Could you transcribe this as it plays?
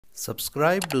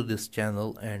Subscribe to this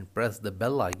channel and press the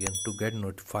bell icon to get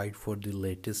notified for the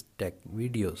latest tech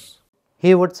videos.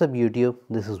 Hey, what's up YouTube?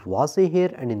 This is Wasay here,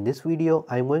 and in this video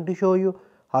I'm going to show you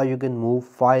how you can move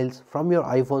files from your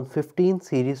iPhone 15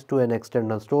 series to an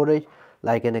external storage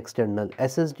like an external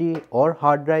SSD or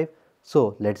hard drive.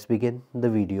 So let's begin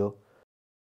the video.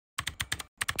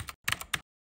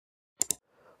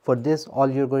 For this, all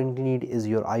you're going to need is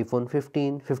your iPhone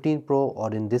 15, 15 Pro,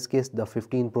 or in this case the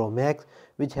 15 Pro Max,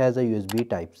 which has a USB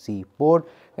Type-C port,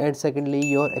 and secondly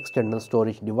your external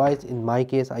storage device. In my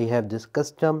case I have this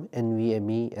custom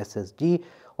NVMe SSD.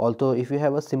 Although if you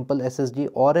have a simple SSD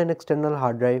or an external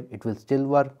hard drive, it will still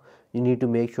work. You need to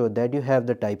make sure that you have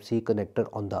the Type-C connector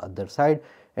on the other side.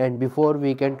 And before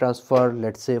we can transfer,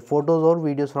 let's say, photos or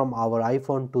videos from our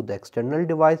iPhone to the external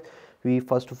device, we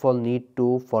first of all need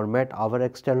to format our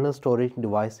external storage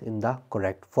device in the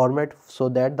correct format so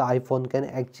that the iPhone can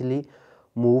actually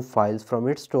move files from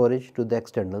its storage to the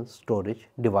external storage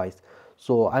device.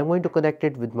 So I'm going to connect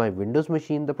it with my Windows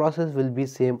machine. The process will be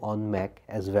same on Mac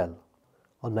as well.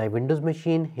 On my Windows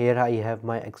machine, here I have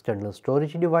my external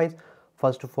storage device.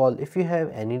 First of all, if you have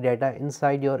any data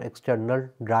inside your external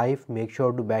drive, make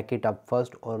sure to back it up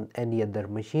first on any other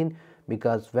machine,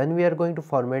 because when we are going to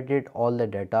format it, all the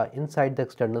data inside the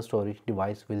external storage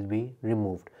device will be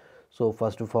removed. So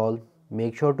first of all,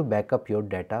 make sure to back up your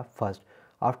data first.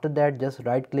 After that, just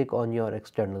right click on your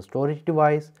external storage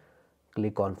device,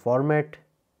 click on format,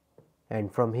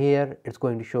 and from here it's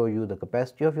going to show you the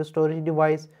capacity of your storage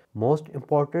device. Most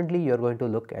importantly, you're going to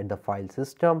look at the file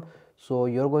system. So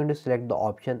you're going to select the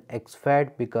option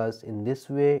exFAT, because in this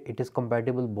way it is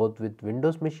compatible both with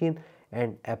Windows machine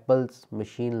and Apple's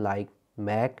machine like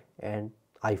Mac and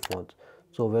iPhones.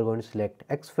 So we're going to select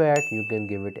exFAT. You can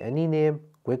give it any name,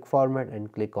 quick format,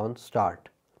 and click on start.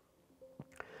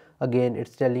 Again,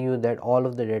 it's telling you that all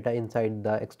of the data inside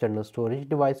the external storage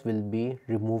device will be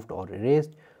removed or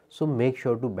erased. So make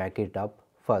sure to back it up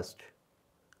first.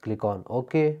 Click on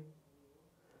OK.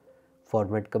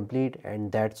 Format complete,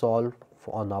 and that's all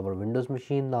on our Windows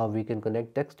machine. Now we can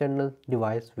connect the external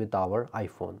device with our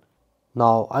iPhone.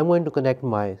 Now I'm going to connect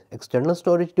my external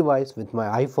storage device with my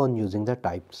iPhone using the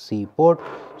Type-C port.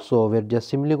 So we're just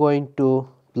simply going to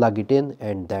plug it in,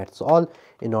 and that's all.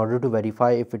 In order to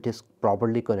verify if it is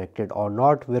properly connected or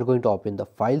not, we're going to open the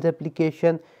Files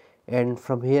application, and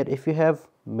from here, if you have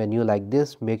menu like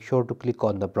this, make sure to click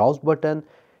on the Browse button,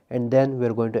 and then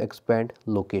we're going to expand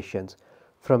Locations.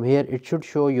 From here it should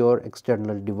show your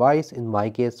external device, in my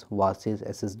case Wasay's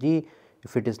SSD.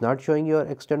 If it is not showing your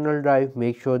external drive,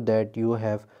 make sure that you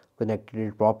have connected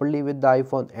it properly with the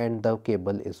iPhone and the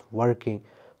cable is working.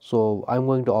 So I'm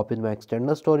going to open my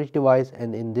external storage device,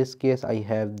 and in this case I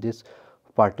have this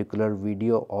particular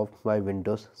video of my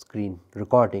Windows screen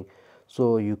recording.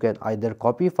 So you can either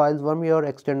copy files from your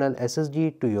external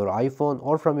SSD to your iPhone,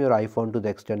 or from your iPhone to the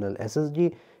external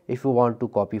SSD. If you want to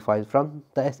copy files from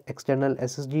the external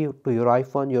SSD to your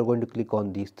iPhone, you're going to click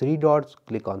on these three dots,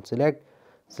 click on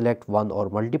select one or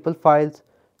multiple files,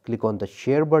 click on the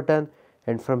share button,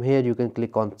 and from here you can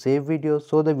click on save video,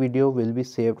 so the video will be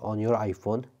saved on your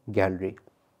iPhone gallery.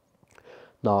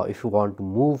 Now if you want to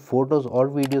move photos or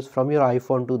videos from your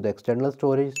iPhone to the external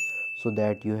storage so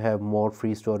that you have more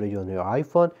free storage on your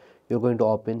iPhone, you're going to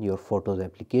open your Photos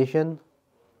application.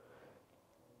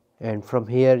 And from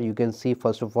here you can see,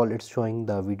 first of all, it's showing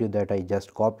the video that I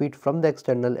just copied from the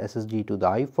external SSD to the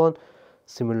iPhone.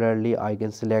 Similarly, I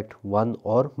can select one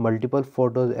or multiple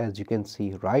photos, as you can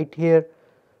see right here,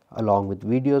 along with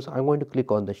videos. I'm going to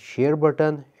click on the share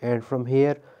button, and from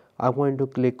here I'm going to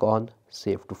click on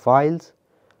save to files.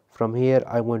 From here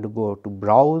I'm going to go to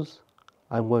browse.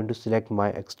 I'm going to select my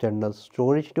external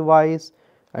storage device,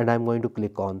 and I'm going to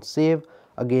click on save.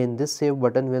 Again, this save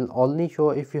button will only show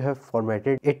if you have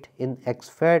formatted it in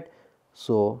exFAT,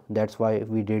 so that's why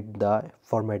we did the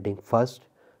formatting first.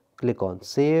 Click on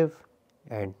save,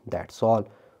 and that's all.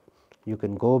 You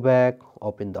can go back,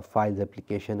 open the Files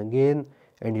application again,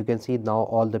 and you can see now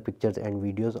all the pictures and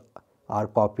videos are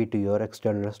copied to your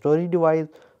external storage device.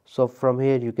 So from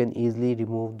here you can easily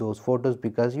remove those photos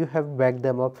because you have backed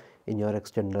them up in your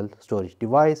external storage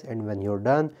device, and when you're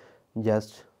done,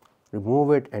 just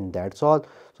remove it, and that's all.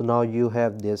 So now you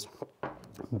have this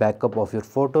backup of your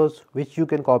photos which you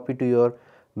can copy to your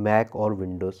Mac or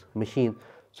Windows machine.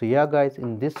 So yeah guys,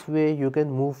 in this way you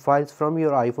can move files from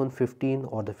your iPhone 15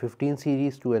 or the 15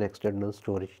 series to an external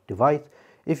storage device.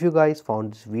 If you guys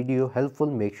found this video helpful,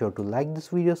 make sure to like this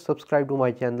video, subscribe to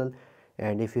my channel,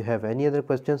 and if you have any other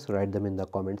questions, write them in the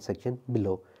comment section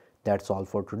below. That's all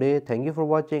for today. Thank you for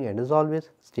watching, and as always,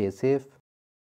 stay safe.